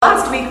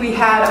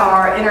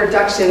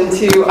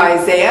introduction to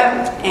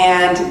Isaiah,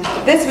 and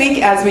this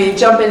week as we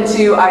jump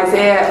into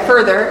Isaiah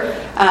further,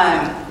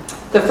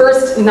 the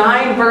first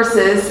 9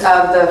 verses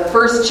of the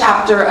first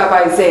chapter of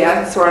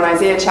Isaiah, so we're on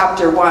Isaiah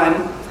chapter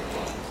 1,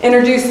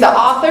 introduce the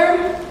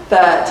author,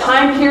 the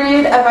time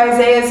period of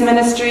Isaiah's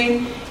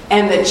ministry,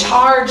 and the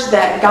charge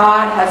that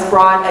God has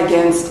brought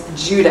against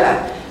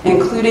Judah,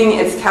 including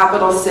its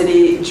capital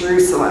city,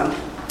 Jerusalem.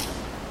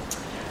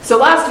 So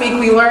last week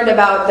we learned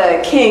about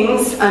the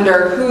kings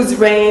under whose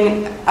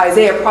reign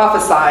Isaiah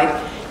prophesied.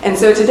 And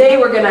so today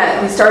we're going to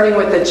be starting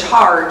with the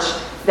charge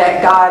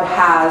that God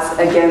has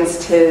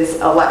against his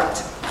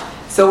elect.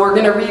 So we're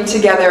going to read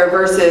together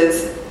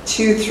verses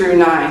 2 through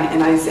 9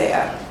 in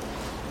Isaiah.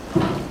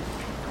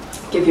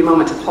 I'll give you a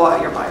moment to pull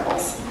out your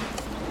Bibles.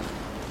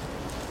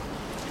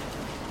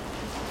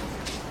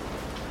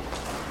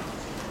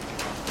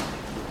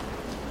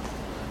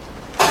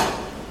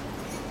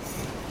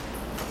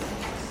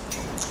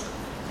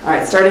 All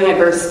right, starting at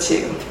verse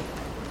 2.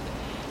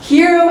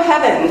 Hear, O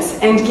heavens,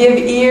 and give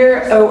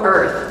ear, O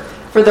earth,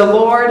 for the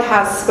Lord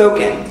has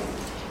spoken.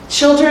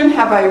 Children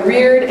have I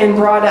reared and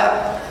brought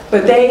up,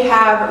 but they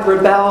have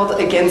rebelled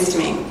against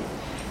me.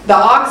 The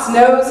ox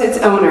knows its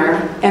owner,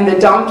 and the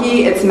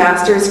donkey its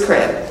master's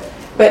crib.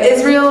 But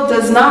Israel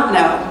does not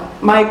know.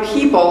 My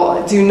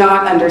people do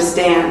not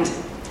understand.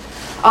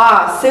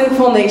 Ah,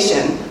 sinful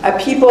nation, a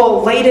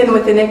people laden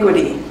with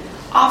iniquity,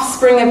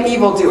 offspring of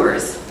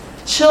evildoers,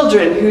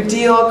 children who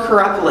deal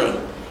corruptly.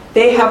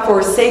 They have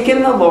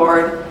forsaken the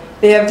Lord.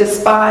 They have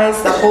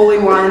despised the Holy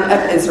One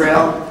of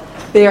Israel.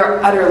 They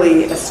are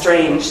utterly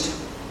estranged.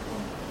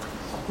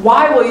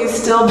 Why will you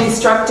still be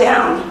struck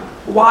down?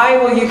 Why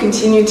will you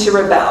continue to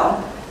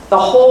rebel? The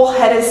whole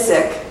head is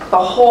sick, the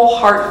whole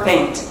heart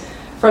faint.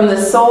 From the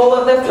sole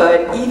of the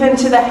foot even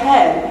to the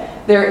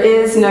head, there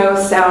is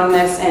no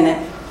soundness in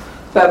it,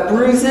 but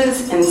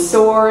bruises and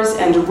sores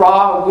and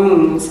raw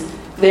wounds.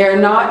 They are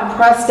not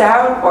pressed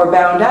out or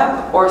bound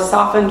up or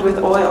softened with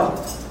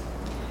oil.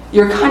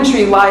 Your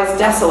country lies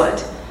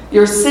desolate.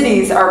 Your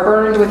cities are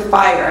burned with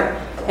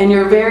fire. In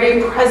your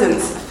very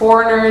presence,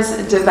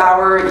 foreigners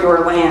devour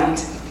your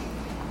land.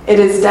 It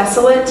is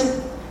desolate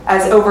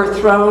as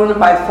overthrown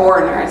by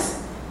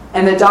foreigners.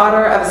 And the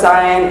daughter of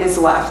Zion is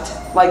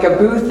left, like a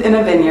booth in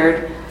a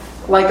vineyard,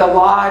 like a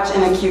lodge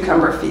in a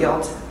cucumber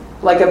field,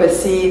 like a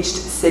besieged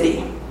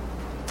city.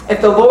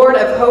 If the Lord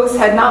of hosts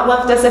had not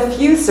left us a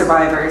few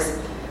survivors,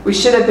 we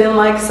should have been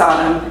like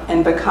Sodom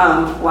and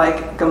become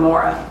like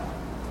Gomorrah.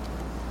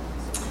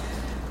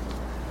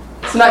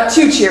 It's not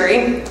too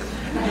cheery.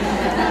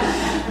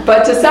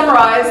 But to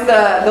summarize,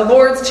 the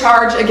Lord's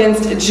charge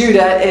against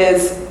Judah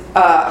is,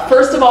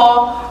 first of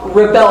all,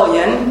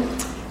 rebellion,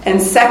 and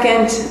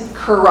second,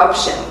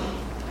 corruption.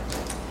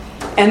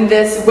 And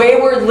this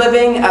wayward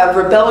living of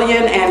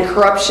rebellion and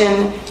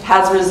corruption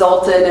has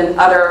resulted in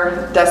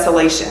utter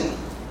desolation.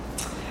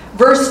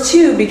 Verse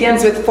 2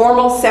 begins with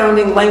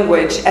formal-sounding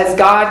language as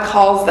God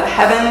calls the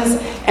heavens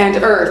and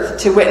earth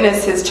to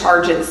witness his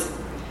charges.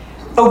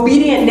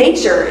 Obedient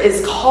nature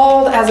is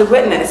called as a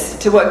witness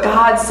to what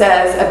God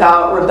says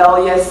about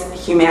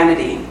rebellious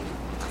humanity.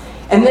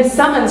 And this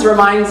summons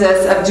reminds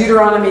us of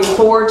Deuteronomy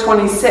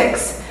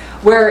 4:26,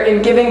 where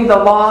in giving the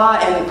law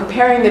and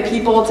preparing the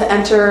people to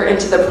enter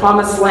into the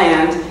promised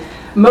land,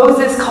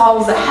 Moses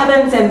calls the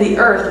heavens and the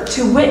earth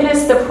to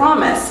witness the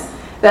promise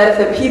that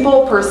if the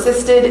people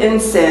persisted in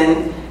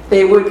sin,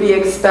 they would be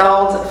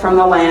expelled from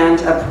the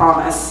land of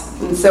promise.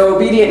 And so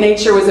obedient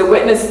nature was a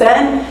witness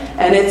then,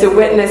 and it's a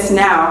witness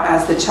now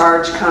as the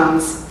charge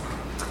comes.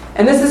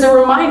 And this is a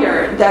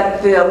reminder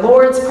that the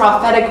Lord's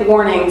prophetic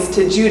warnings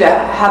to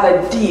Judah have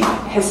a deep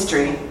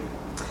history.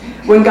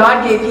 When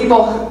God gave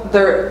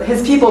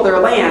his people their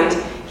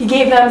land, he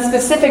gave them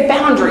specific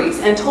boundaries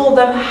and told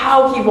them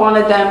how he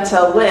wanted them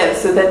to live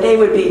so that they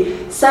would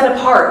be set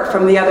apart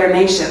from the other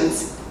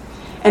nations.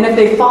 And if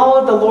they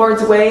followed the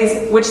Lord's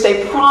ways, which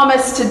they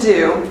promised to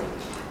do,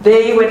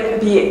 they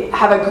would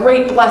have a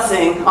great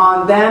blessing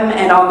on them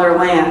and on their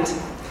land.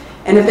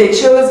 And if they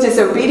chose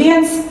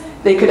disobedience,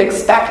 they could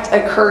expect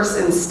a curse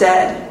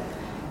instead.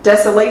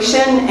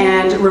 Desolation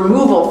and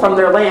removal from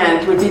their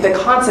land would be the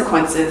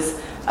consequences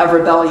of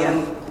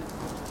rebellion.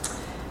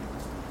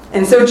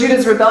 And so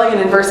Judah's rebellion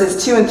in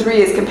verses 2 and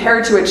 3 is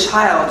compared to a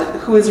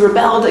child who has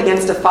rebelled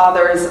against a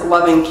father's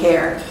loving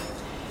care.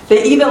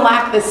 They even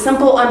lack the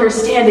simple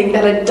understanding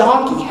that a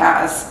donkey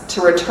has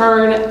to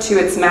return to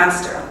its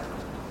master.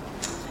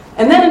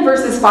 And then in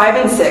verses 5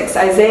 and 6,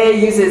 Isaiah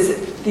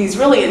uses these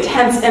really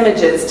intense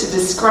images to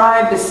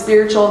describe the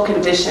spiritual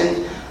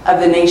condition of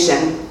the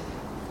nation.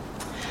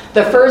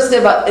 The first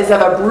is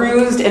of a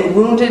bruised and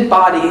wounded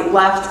body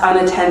left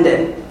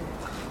unattended.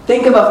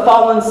 Think of a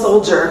fallen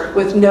soldier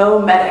with no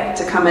medic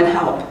to come and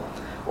help,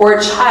 or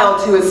a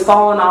child who has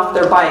fallen off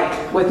their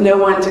bike with no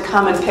one to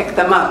come and pick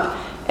them up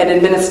and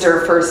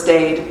administer first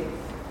aid.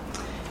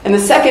 And the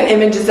second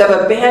image is of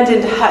an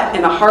abandoned hut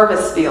in a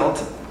harvest field.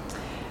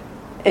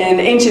 In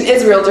ancient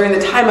Israel, during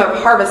the time of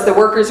harvest, the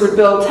workers would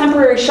build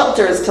temporary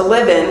shelters to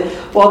live in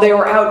while they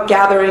were out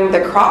gathering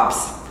the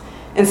crops.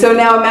 And so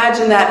now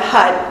imagine that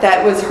hut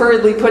that was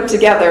hurriedly put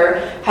together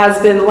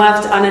has been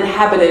left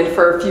uninhabited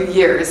for a few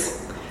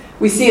years.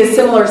 We see a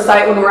similar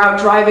sight when we're out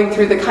driving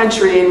through the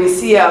country and we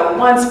see a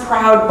once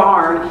proud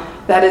barn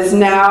that has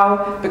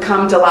now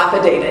become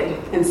dilapidated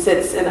and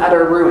sits in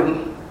utter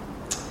ruin.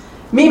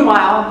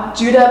 Meanwhile,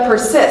 Judah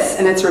persists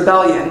in its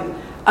rebellion,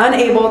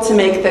 unable to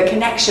make the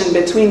connection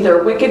between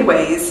their wicked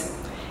ways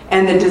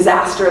and the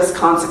disastrous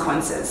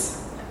consequences.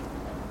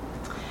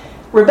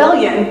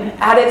 Rebellion,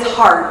 at its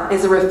heart,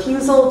 is a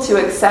refusal to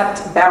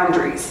accept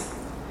boundaries.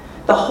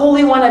 The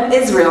Holy One of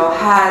Israel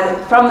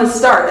had, from the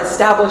start,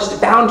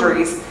 established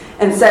boundaries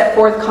and set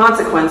forth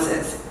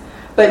consequences.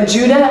 But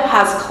Judah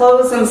has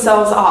closed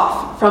themselves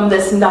off from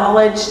this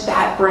knowledge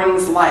that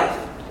brings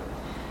life.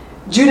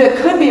 Judah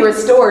could be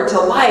restored to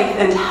life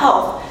and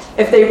health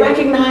if they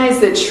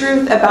recognized the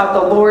truth about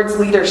the Lord's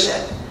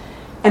leadership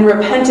and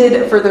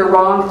repented for their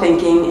wrong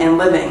thinking and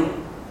living.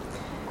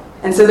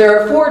 And so there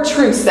are 4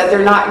 truths that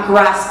they're not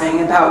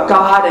grasping about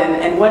God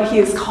and what He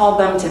has called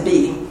them to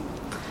be.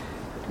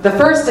 The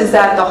first is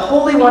that the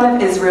Holy One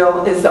of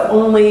Israel is the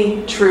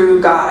only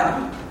true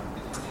God.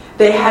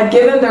 They had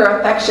given their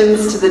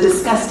affections to the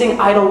disgusting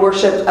idol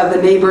worship of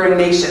the neighboring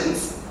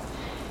nations.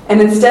 And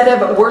instead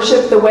of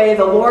worship the way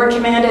the Lord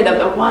commanded of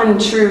the one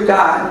true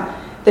God,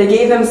 they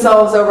gave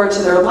themselves over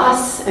to their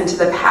lusts and to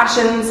the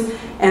passions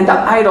and the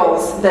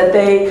idols that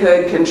they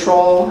could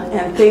control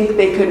and think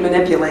they could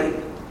manipulate.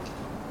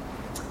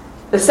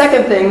 The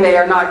second thing they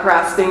are not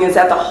grasping is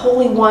that the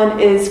Holy One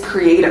is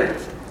creator.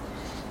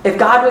 If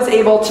God was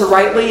able to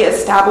rightly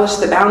establish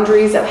the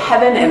boundaries of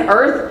heaven and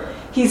earth,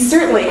 He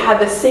certainly had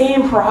the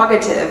same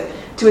prerogative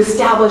to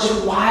establish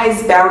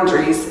wise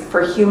boundaries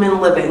for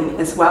human living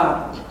as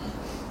well.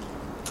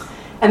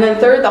 And then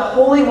third, the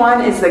Holy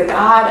One is the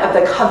God of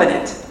the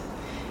covenant.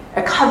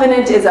 A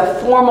covenant is a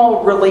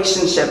formal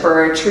relationship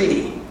or a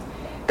treaty.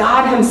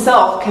 God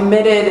Himself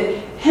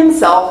committed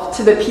Himself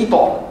to the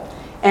people,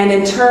 and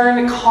in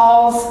turn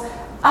calls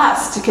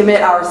us to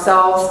commit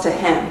ourselves to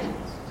Him.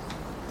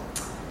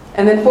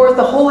 And then fourth,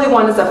 the Holy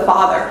One is a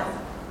father.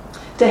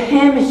 To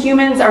Him,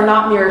 humans are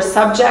not mere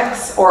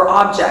subjects or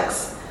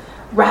objects.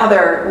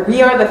 Rather,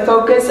 we are the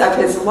focus of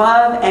His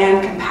love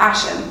and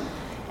compassion.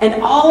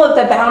 And all of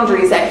the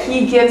boundaries that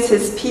He gives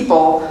His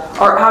people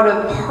are out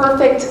of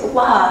perfect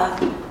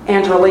love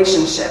and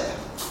relationship.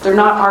 They're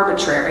not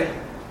arbitrary.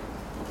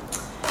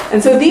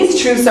 And so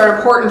these truths are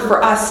important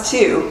for us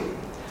too.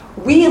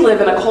 We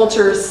live in a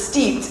culture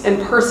steeped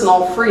in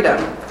personal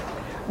freedom.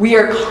 We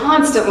are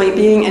constantly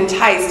being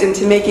enticed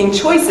into making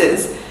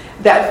choices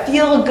that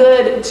feel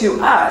good to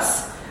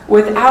us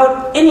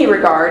without any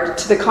regard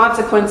to the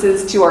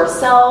consequences to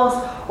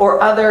ourselves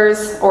or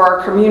others or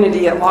our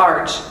community at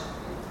large.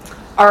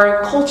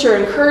 Our culture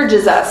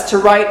encourages us to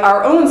write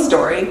our own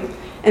story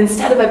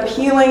instead of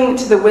appealing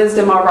to the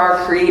wisdom of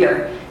our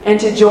Creator and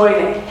to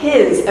join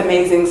His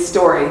amazing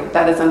story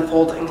that is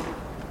unfolding.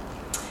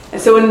 And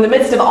so in the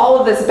midst of all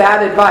of this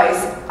bad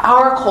advice,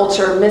 our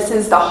culture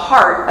misses the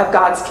heart of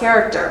God's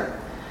character.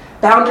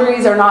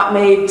 Boundaries are not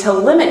made to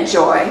limit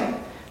joy,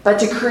 but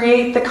to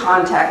create the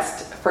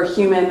context for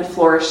human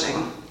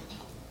flourishing.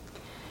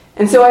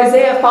 And so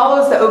Isaiah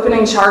follows the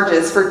opening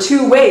charges for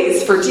 2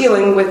 ways for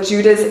dealing with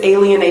Judah's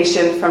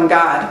alienation from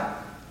God.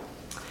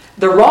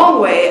 The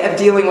wrong way of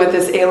dealing with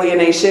this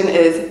alienation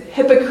is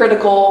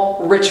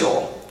hypocritical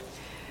ritual.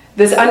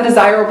 This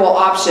undesirable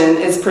option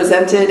is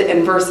presented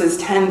in verses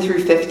 10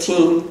 through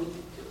 15.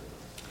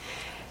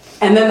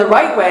 And then the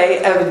right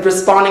way of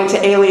responding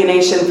to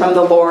alienation from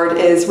the Lord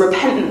is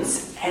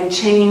repentance and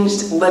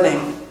changed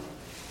living.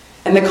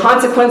 And the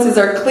consequences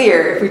are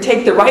clear. If we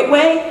take the right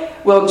way,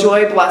 we'll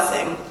enjoy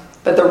blessing.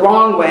 But the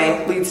wrong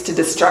way leads to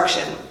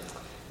destruction.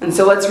 And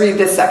so let's read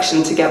this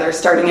section together,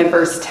 starting in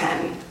verse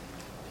 10.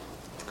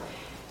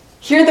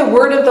 Hear the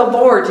word of the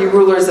Lord, you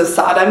rulers of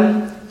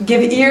Sodom.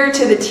 Give ear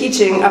to the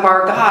teaching of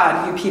our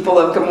God, you people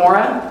of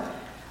Gomorrah.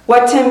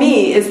 What to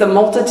me is the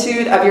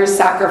multitude of your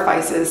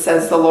sacrifices,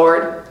 says the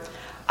Lord.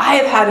 I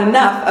have had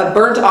enough of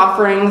burnt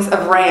offerings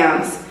of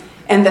rams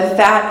and the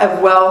fat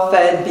of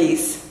well-fed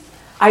beasts.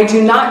 I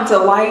do not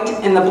delight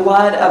in the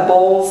blood of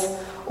bulls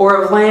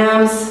or of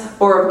lambs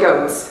or of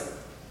goats.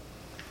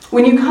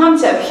 When you come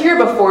to appear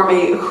before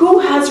me, who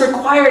has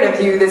required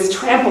of you this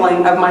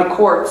trampling of my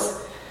courts?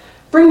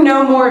 Bring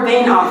no more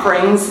vain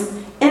offerings.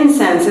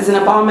 Incense is an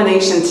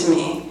abomination to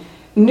me.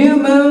 New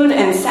moon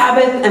and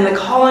Sabbath and the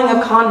calling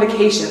of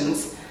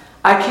convocations.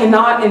 I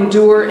cannot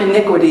endure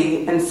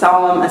iniquity and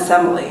solemn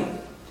assembly.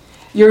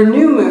 Your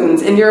new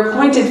moons and your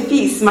appointed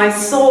feasts my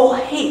soul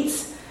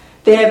hates.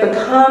 They have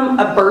become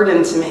a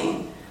burden to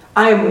me.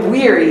 I am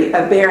weary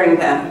of bearing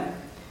them.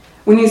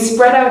 When you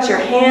spread out your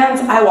hands,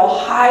 I will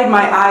hide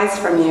my eyes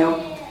from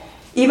you.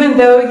 Even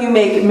though you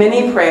make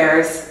many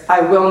prayers,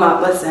 I will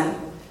not listen.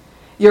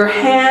 Your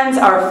hands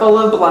are full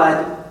of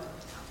blood.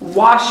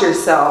 Wash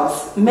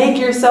yourselves, make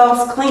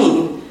yourselves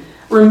clean.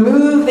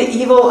 Remove the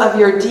evil of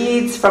your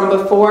deeds from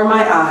before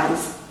my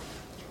eyes.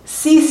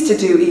 Cease to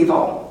do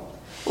evil.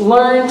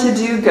 Learn to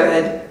do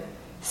good.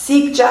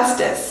 Seek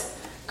justice.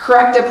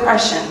 Correct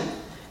oppression.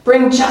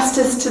 Bring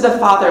justice to the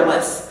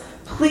fatherless.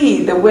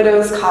 Plead the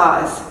widow's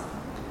cause.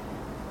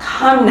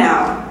 Come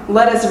now,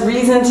 let us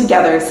reason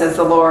together, says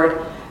the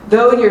Lord.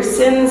 Though your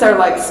sins are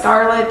like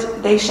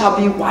scarlet, they shall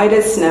be white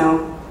as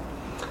snow.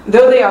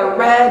 Though they are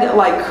red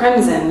like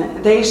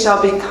crimson, they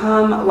shall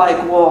become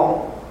like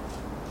wool.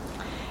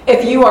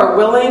 If you are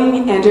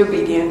willing and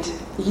obedient,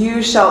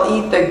 you shall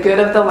eat the good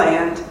of the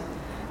land.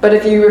 But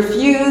if you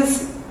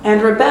refuse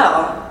and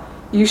rebel,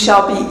 you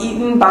shall be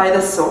eaten by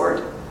the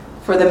sword,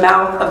 for the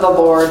mouth of the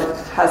Lord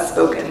has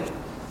spoken.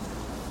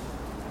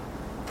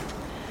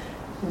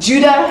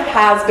 Judah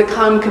has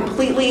become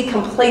completely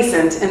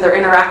complacent in their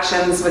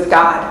interactions with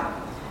God.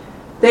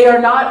 They are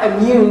not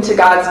immune to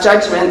God's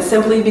judgment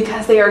simply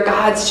because they are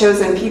God's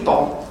chosen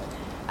people.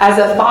 As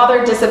a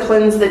father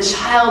disciplines the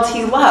child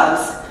he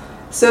loves,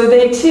 so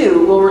they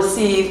too will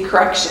receive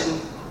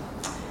correction.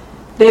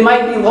 They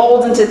might be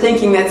lulled into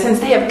thinking that since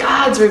they have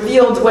God's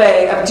revealed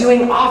way of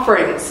doing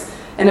offerings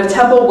and of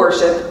temple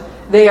worship,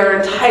 they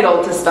are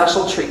entitled to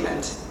special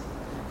treatment.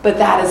 But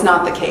that is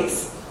not the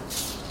case.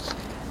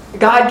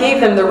 God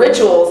gave them the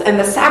rituals and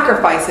the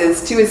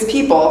sacrifices to his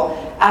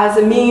people as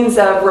a means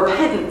of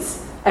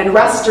repentance and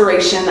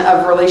restoration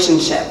of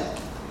relationship.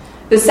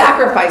 The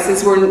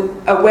sacrifices were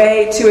a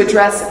way to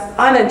address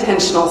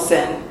unintentional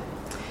sin.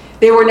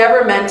 They were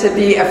never meant to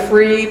be a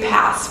free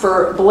pass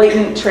for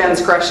blatant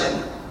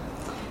transgression.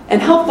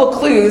 And helpful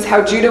clues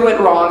how Judah went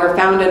wrong are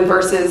found in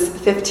verses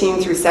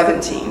 15 through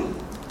 17.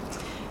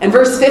 In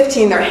verse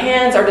 15, their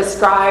hands are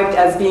described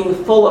as being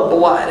full of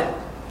blood.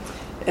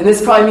 And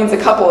this probably means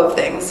a couple of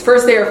things.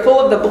 First, they are full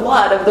of the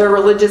blood of their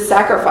religious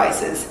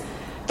sacrifices,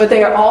 but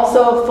they are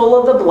also full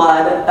of the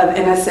blood of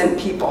innocent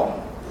people.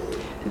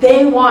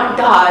 They want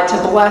God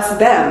to bless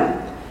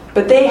them,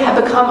 but they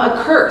have become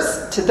a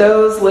curse to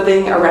those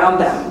living around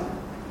them.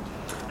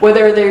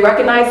 Whether they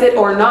recognize it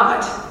or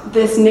not,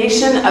 this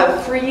nation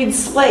of freed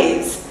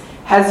slaves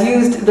has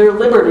used their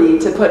liberty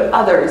to put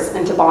others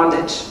into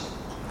bondage.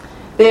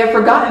 They have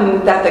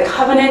forgotten that the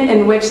covenant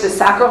in which the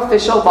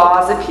sacrificial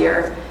laws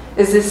appear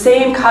is the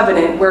same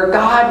covenant where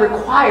God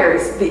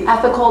requires the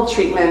ethical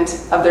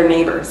treatment of their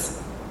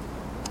neighbors.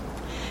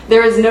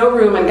 There is no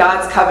room in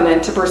God's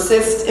covenant to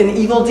persist in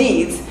evil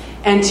deeds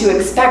and to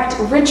expect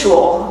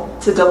ritual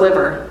to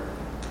deliver.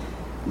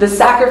 The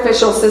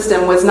sacrificial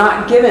system was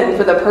not given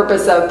for the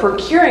purpose of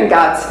procuring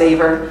God's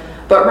favor,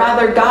 but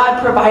rather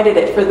God provided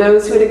it for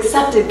those who had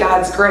accepted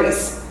God's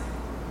grace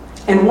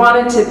and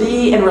wanted to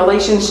be in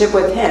relationship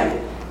with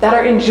him, that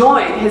are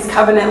enjoying his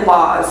covenant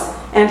laws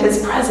and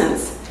his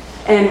presence,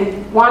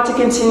 and want to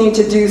continue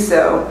to do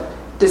so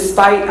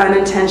despite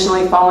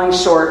unintentionally falling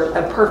short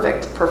of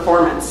perfect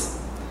performance.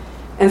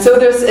 And so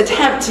this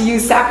attempt to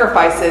use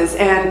sacrifices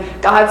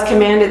and God's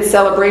commanded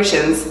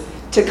celebrations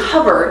to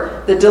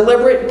cover the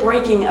deliberate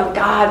breaking of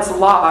God's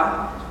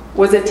law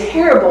was a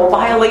terrible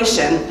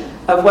violation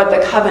of what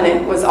the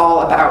covenant was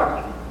all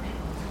about.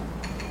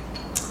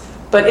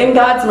 But in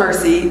God's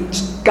mercy,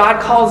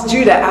 God calls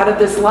Judah out of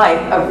this life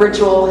of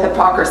ritual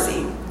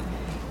hypocrisy.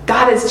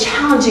 God is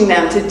challenging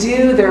them to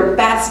do their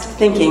best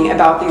thinking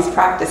about these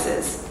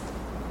practices.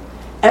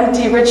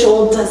 Empty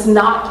ritual does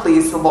not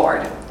please the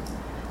Lord.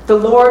 The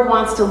Lord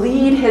wants to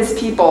lead his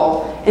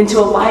people into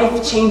a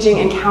life-changing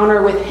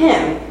encounter with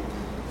him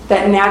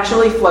that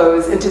naturally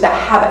flows into the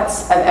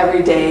habits of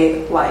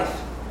everyday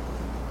life.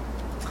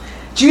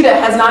 Judah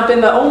has not been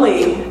the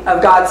only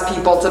of God's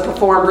people to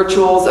perform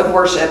rituals of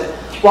worship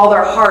while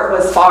their heart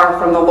was far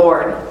from the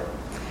Lord.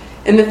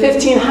 In the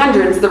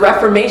 1500s, the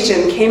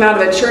Reformation came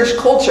out of a church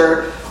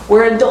culture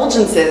where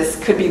indulgences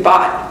could be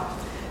bought,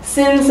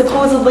 sin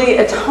supposedly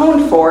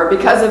atoned for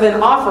because of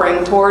an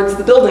offering towards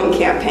the building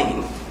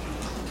campaign.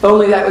 If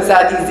only that was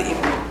that easy.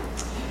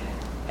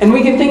 And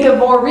we can think of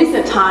more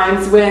recent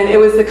times when it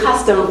was the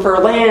custom for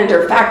land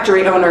or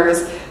factory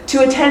owners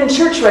to attend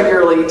church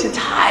regularly, to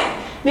tithe,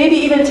 maybe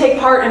even take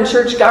part in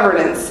church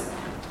governance.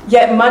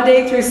 Yet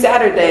Monday through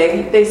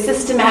Saturday, they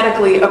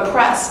systematically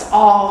oppressed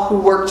all who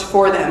worked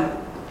for them.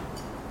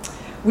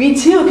 We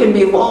too can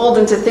be lulled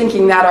into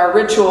thinking that our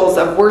rituals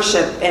of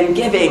worship and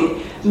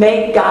giving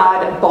make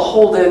God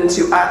beholden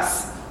to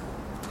us.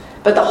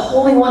 But the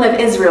Holy One of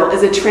Israel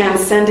is a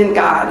transcendent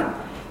God.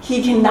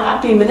 He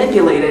cannot be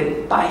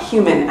manipulated by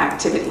human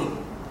activity.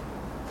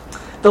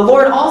 The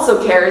Lord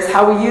also cares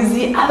how we use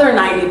the other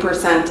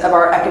 90% of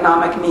our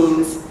economic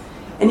means,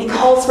 and he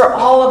calls for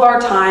all of our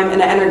time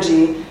and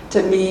energy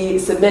to be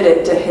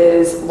submitted to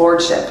his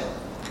lordship.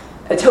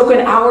 A token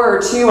hour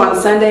or two on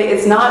Sunday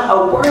is not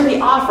a worthy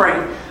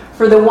offering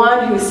for the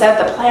one who set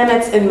the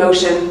planets in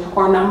motion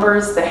or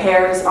numbers the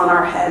hairs on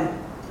our head.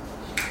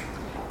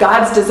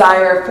 God's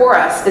desire for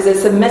us is a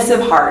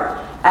submissive heart,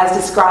 as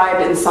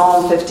described in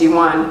Psalm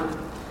 51.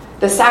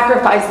 The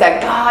sacrifice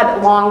that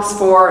God longs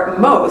for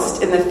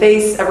most in the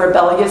face of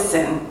rebellious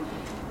sin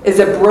is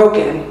a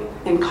broken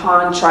and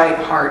contrite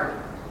heart.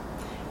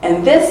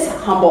 And this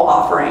humble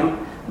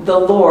offering the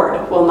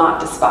Lord will not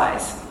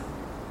despise.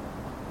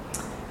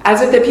 As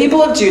with the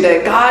people of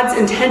Judah, God's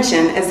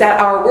intention is that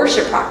our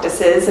worship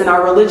practices and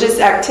our religious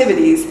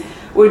activities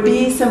would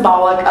be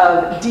symbolic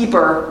of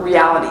deeper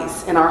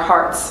realities in our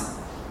hearts.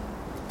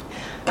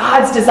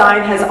 God's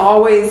design has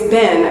always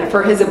been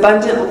for his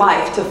abundant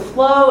life to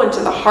flow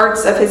into the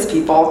hearts of his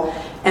people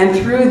and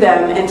through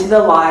them into the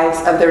lives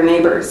of their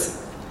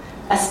neighbors,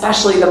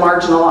 especially the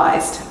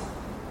marginalized.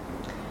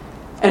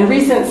 In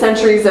recent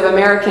centuries of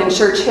American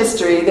church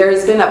history, there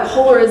has been a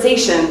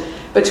polarization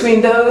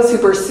between those who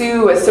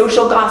pursue a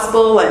social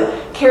gospel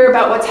and care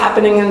about what's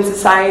happening in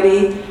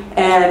society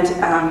and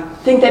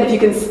think that if you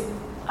can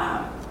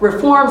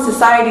reform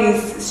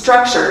society's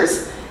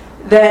structures,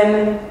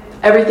 then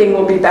everything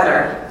will be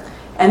better.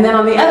 And then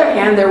on the other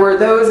hand, there were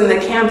those in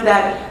the camp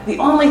that the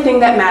only thing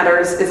that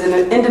matters is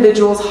an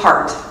individual's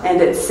heart and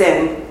its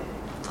sin.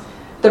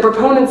 The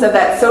proponents of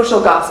that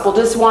social gospel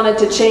just wanted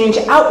to change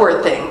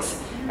outward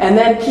things, and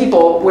then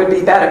people would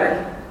be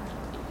better.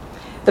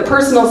 The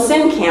personal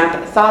sin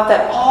camp thought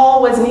that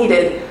all was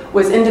needed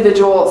was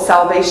individual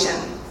salvation.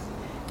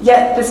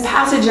 Yet this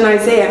passage in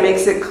Isaiah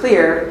makes it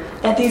clear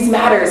that these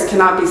matters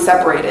cannot be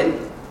separated.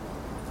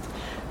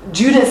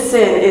 Judah's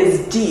sin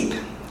is deep,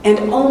 and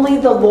only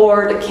the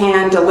Lord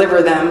can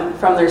deliver them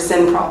from their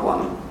sin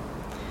problem.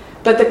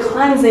 But the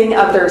cleansing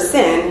of their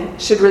sin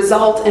should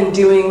result in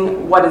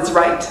doing what is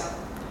right.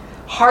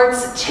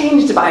 Hearts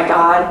changed by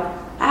God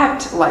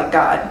act like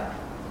God.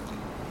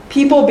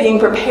 People being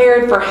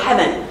prepared for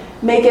heaven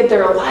make it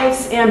their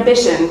life's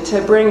ambition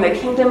to bring the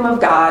kingdom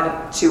of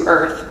God to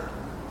earth.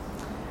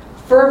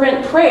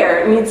 Fervent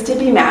prayer needs to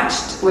be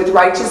matched with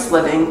righteous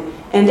living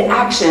and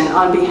action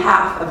on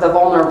behalf of the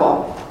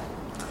vulnerable.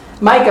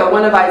 Micah,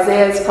 one of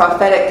Isaiah's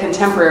prophetic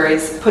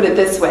contemporaries, put it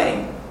this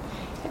way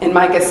in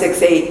Micah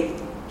 6:8.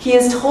 He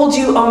has told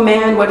you, O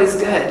man, what is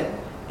good,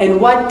 and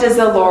what does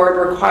the Lord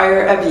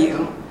require of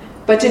you,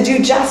 but to do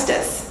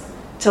justice,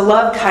 to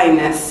love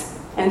kindness,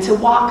 and to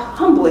walk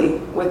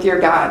humbly with your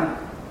God.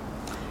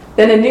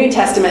 Then in New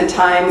Testament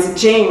times,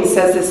 James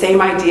says the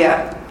same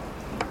idea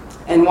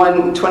in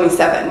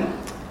 1:27.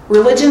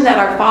 Religion that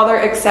our Father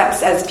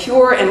accepts as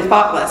pure and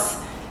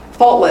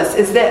faultless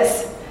is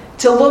this: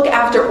 to look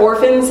after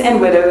orphans and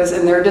widows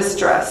in their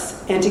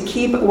distress, and to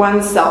keep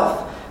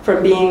oneself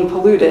from being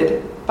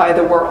polluted by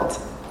the world.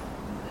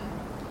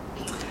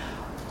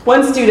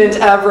 One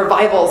student of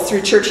revivals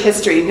through church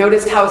history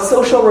noticed how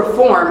social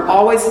reform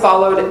always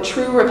followed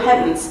true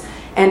repentance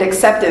and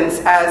acceptance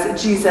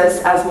as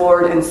Jesus as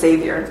Lord and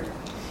Savior.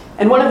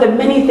 And one of the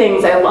many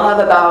things I love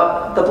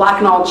about the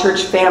Blacknall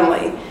Church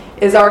family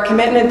is our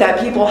commitment that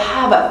people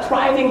have a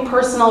thriving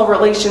personal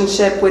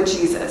relationship with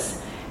Jesus,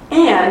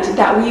 and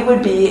that we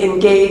would be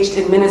engaged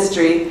in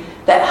ministry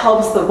that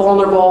helps the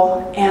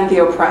vulnerable and the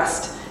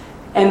oppressed.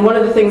 And one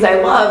of the things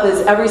I love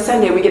is every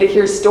Sunday we get to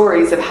hear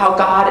stories of how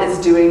God is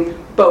doing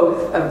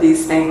both of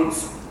these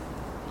things.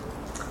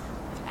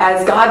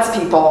 As God's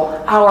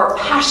people, our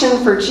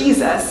passion for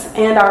Jesus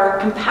and our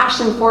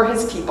compassion for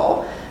his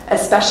people,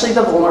 especially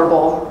the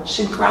vulnerable,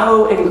 should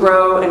grow and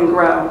grow and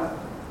grow.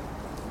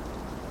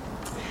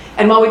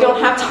 And while we don't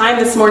have time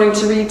this morning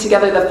to read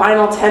together the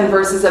final 10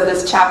 verses of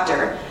this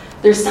chapter,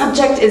 their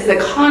subject is the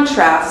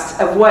contrast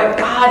of what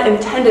God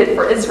intended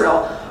for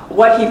Israel,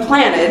 what he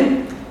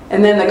planted,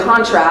 and then the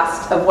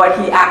contrast of what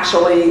he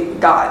actually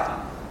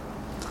got.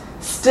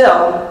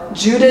 Still,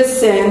 Judah's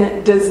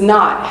sin does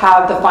not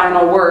have the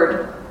final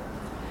word.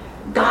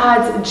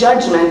 God's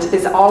judgment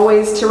is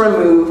always to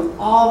remove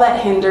all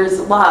that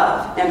hinders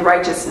love and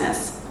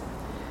righteousness.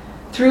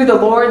 Through the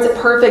Lord's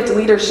perfect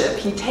leadership,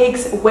 he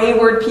takes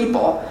wayward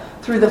people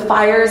through the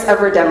fires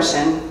of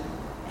redemption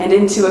and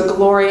into a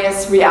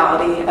glorious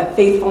reality of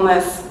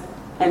faithfulness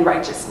and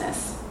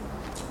righteousness.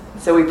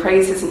 So we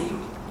praise his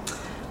name.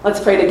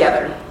 Let's pray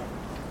together.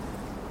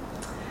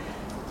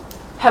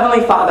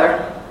 Heavenly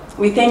Father,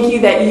 we thank you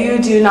that you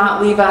do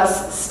not leave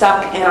us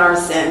stuck in our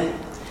sin,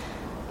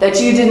 that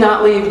you did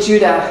not leave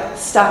Judah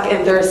stuck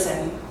in their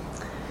sin,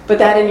 but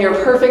that in your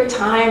perfect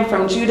time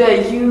from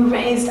Judah you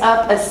raised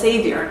up a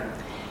Savior.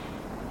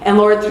 And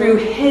Lord, through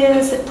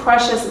his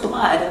precious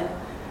blood,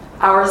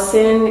 our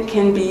sin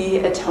can be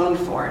atoned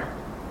for.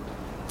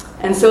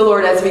 And so,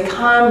 Lord, as we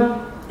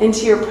come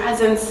into your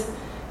presence,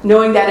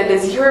 knowing that it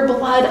is your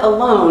blood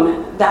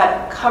alone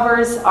that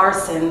covers our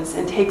sins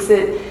and takes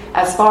it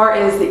as far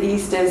as the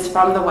east is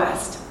from the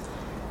west,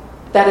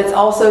 that it's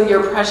also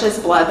your precious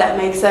blood that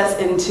makes us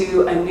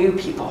into a new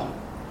people.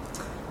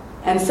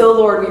 And so,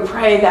 Lord, we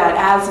pray that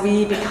as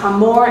we become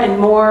more and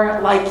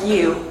more like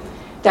you,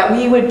 that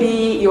we would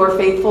be your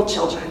faithful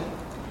children,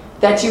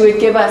 that you would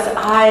give us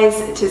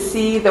eyes to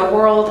see the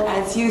world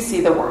as you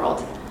see the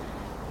world,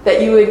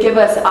 that you would give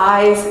us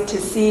eyes to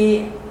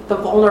see the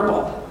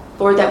vulnerable,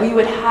 Lord, that we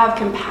would have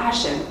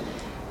compassion,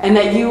 and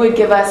that you would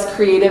give us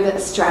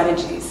creative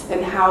strategies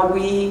in how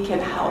we can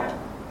help.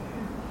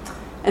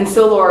 And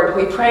so, Lord,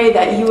 we pray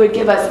that you would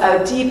give us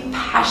a deep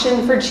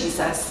passion for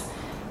Jesus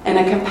and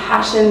a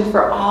compassion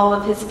for all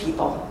of his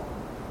people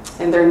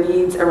and their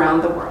needs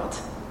around the world.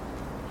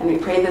 And we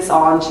pray this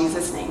all in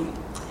Jesus' name.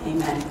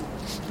 Amen.